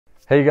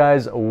Hey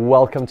guys,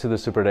 welcome to the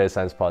Super Data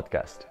Science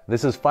Podcast.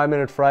 This is 5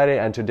 Minute Friday,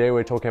 and today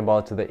we're talking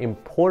about the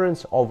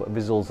importance of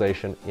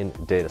visualization in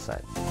data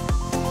science.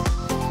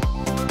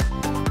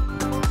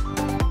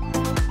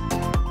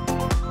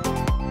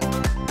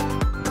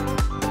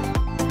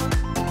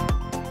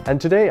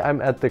 And today I'm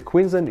at the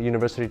Queensland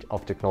University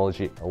of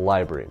Technology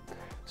Library.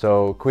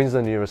 So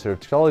Queensland University of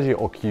Technology,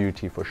 or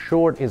QUT for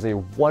short, is a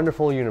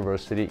wonderful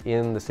university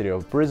in the city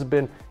of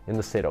Brisbane, in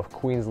the state of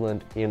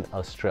Queensland, in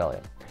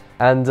Australia.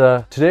 And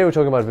today we're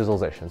talking about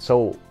visualization.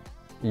 So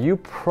you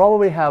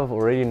probably have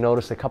already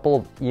noticed a couple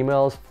of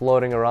emails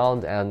floating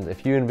around and a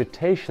few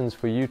invitations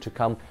for you to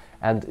come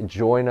and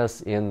join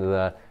us in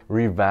the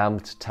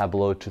revamped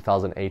Tableau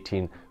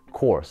 2018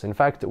 course. In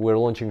fact, we're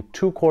launching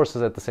two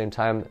courses at the same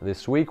time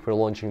this week. We're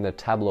launching the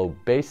Tableau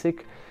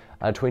Basic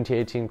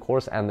 2018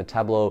 course and the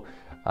Tableau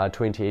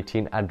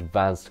 2018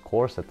 Advanced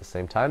course at the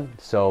same time.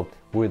 So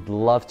we'd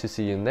love to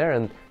see you in there.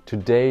 And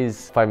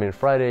today's 5 Minute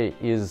Friday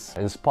is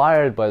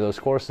inspired by those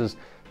courses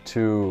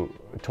to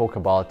talk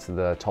about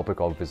the topic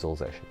of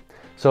visualization.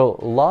 So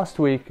last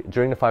week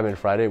during the 5 Minute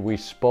Friday, we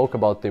spoke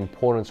about the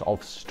importance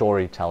of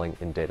storytelling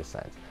in data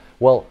science.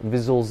 Well,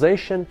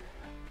 visualization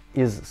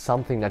is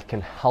something that can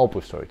help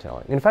with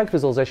storytelling. In fact,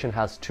 visualization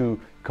has two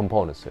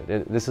components to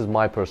it. This is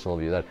my personal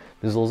view, that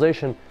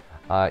visualization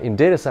in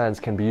data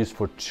science can be used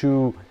for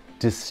two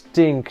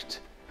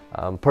distinct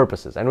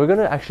purposes. And we're going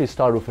to actually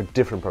start with a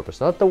different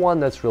purpose, not the one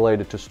that's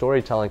related to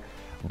storytelling,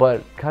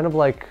 but kind of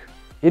like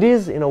it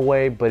is in a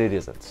way, but it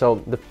isn't.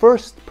 So the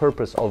first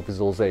purpose of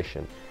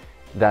visualization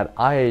that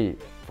I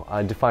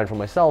define for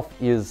myself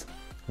is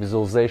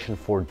visualization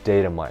for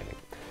data mining.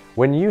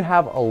 When you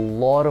have a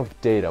lot of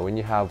data, when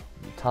you have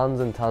tons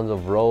and tons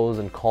of rows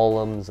and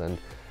columns and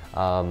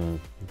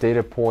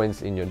data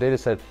points in your data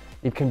set,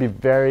 it can be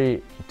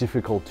very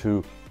difficult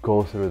to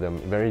go through them,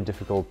 very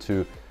difficult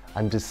to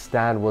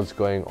understand what's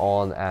going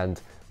on and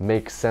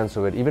make sense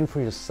of it, even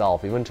for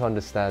yourself, even to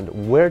understand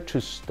where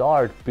to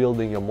start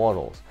building your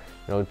models,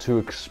 to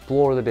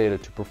explore the data,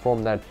 to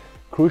perform that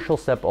crucial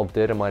step of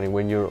data mining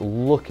when you're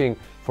looking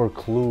for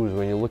clues,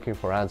 when you're looking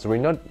for answers. We're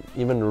not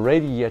even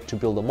ready yet to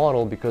build a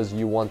model because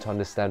you want to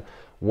understand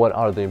what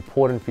are the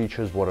important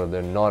features, what are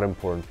the not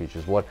important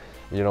features, what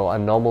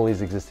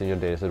anomalies exist in your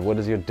data set, what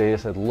does your data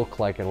set look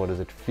like, and what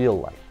does it feel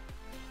like.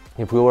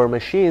 If we were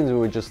machines, we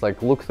would just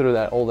look through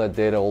all that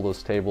data, all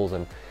those tables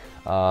and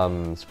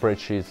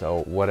spreadsheets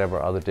or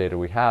whatever other data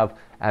we have,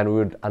 and we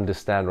would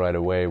understand right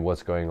away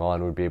what's going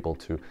on. We'd be able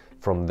to,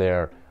 from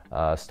there,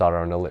 start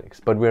our analytics.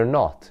 But we're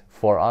not.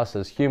 For us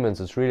as humans,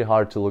 it's really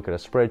hard to look at a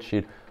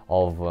spreadsheet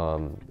of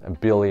a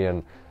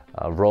billion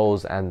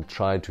rows and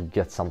try to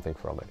get something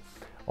from it.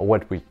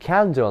 What we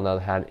can do, on the other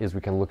hand, is we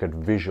can look at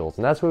visuals,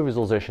 and that's where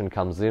visualization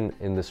comes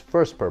in this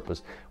first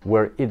purpose,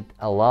 where it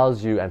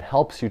allows you and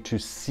helps you to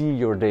see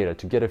your data,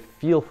 to get a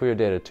feel for your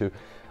data, to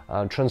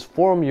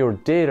transform your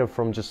data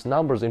from just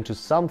numbers into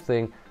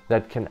something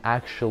that can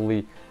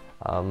actually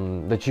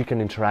that you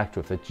can interact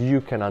with, that you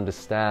can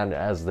understand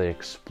as the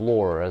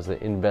explorer, as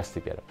the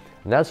investigator.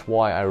 And that's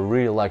why I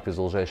really like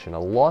visualization a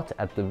lot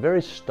at the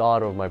very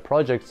start of my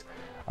projects,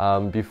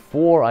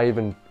 before I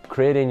even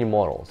create any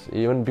models,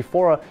 even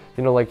before,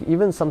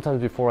 even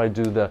sometimes before I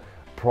do the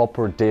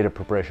proper data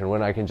preparation,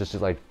 when I can just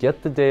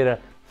get the data,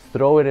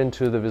 throw it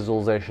into the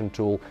visualization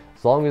tool.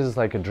 As long as it's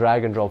a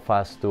drag and drop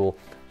fast tool,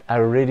 I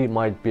already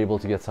might be able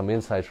to get some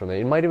insights from it.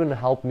 It might even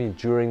help me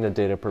during the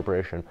data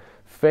preparation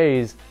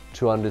phase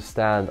to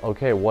understand,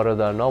 okay, what are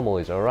the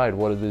anomalies? All right,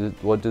 what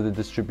do the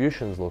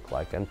distributions look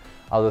like, and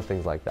other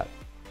things like that.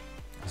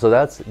 So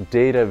that's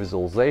data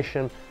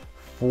visualization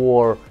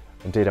for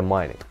data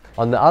mining.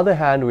 On the other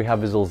hand, we have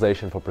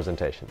visualization for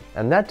presentation,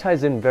 and that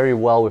ties in very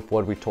well with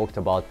what we talked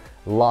about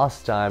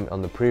last time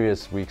on the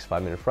previous week's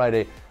 5 Minute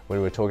Friday, when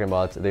we were talking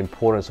about the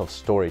importance of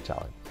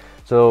storytelling.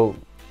 So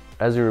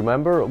as you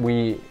remember,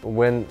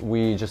 when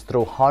we just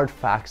throw hard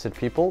facts at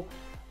people,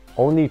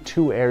 only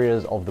two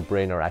areas of the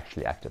brain are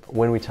actually active.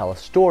 When we tell a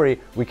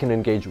story, we can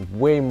engage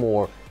way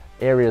more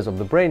areas of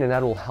the brain, and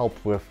that will help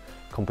with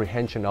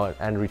comprehension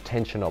and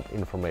retention of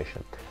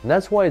information. And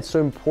that's why it's so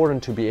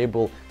important to be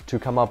able to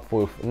come up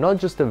with not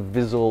just a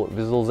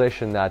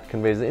visualization that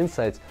conveys the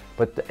insights,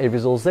 but a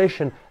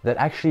visualization that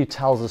actually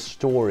tells a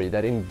story,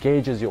 that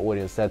engages your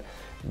audience, that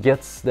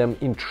gets them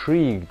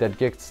intrigued, that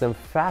gets them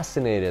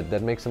fascinated,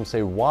 that makes them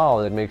say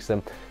wow, that makes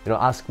them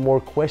ask more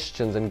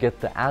questions and get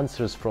the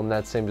answers from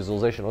that same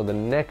visualization or the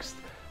next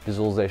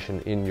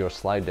visualization in your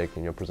slide deck,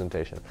 in your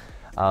presentation.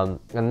 And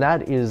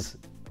that is,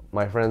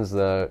 my friends,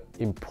 the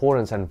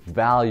importance and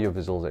value of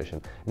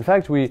visualization. In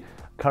fact, we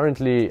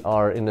currently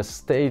are in a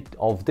state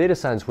of data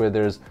science where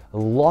there's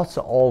lots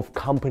of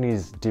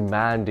companies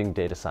demanding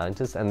data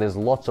scientists, and there's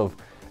lots of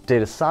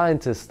data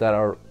scientists that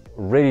are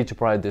ready to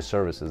provide these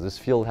services. This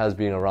field has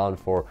been around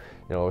for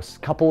a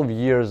couple of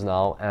years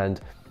now,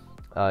 and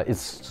it's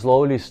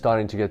slowly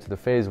starting to get to the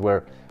phase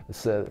where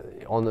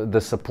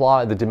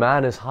the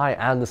demand is high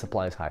and the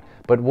supply is high.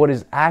 But what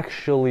is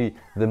actually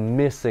the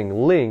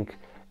missing link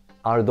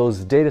are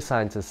those data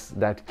scientists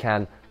that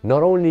can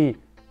not only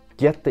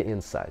get the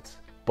insights,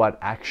 but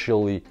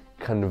actually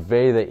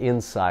convey the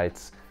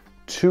insights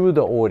to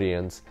the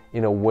audience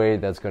in a way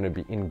that's going to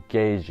be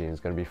engaging,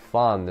 it's going to be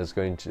fun, that's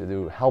going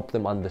to help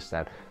them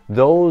understand.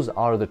 Those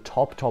are the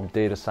top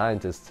data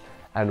scientists,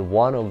 and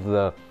one of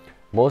the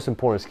most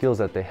important skills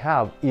that they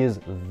have is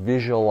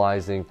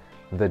visualizing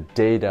the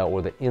data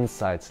or the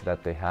insights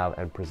that they have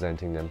and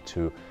presenting them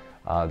to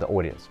the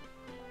audience.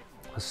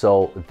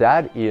 So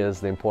that is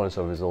the importance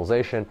of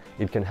visualization.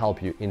 It can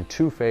help you in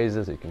two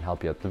phases. It can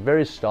help you at the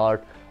very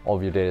start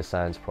of your data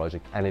science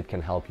project, and it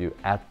can help you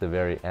at the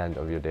very end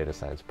of your data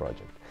science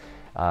project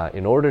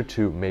in order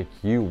to make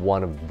you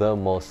one of the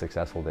most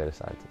successful data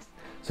scientists.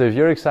 So if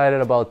you're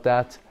excited about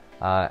that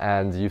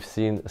and you've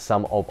seen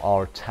some of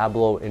our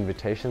Tableau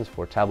invitations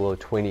for Tableau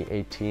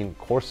 2018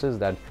 courses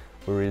that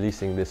we're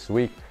releasing this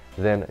week,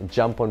 then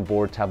jump on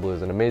board. Tableau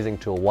is an amazing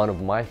tool, one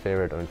of my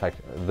favorite, or in fact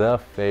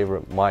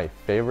my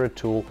favorite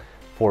tool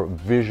for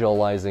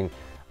visualizing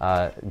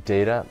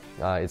data.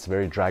 It's a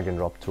very drag and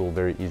drop tool,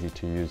 very easy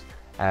to use,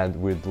 and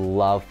we'd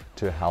love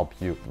to help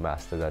you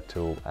master that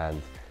tool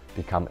and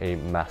become a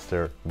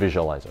master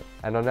visualizer.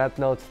 And on that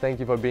note, thank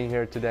you for being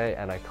here today,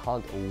 and I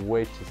can't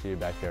wait to see you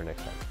back here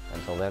next time.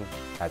 Until then,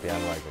 happy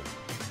analyzing.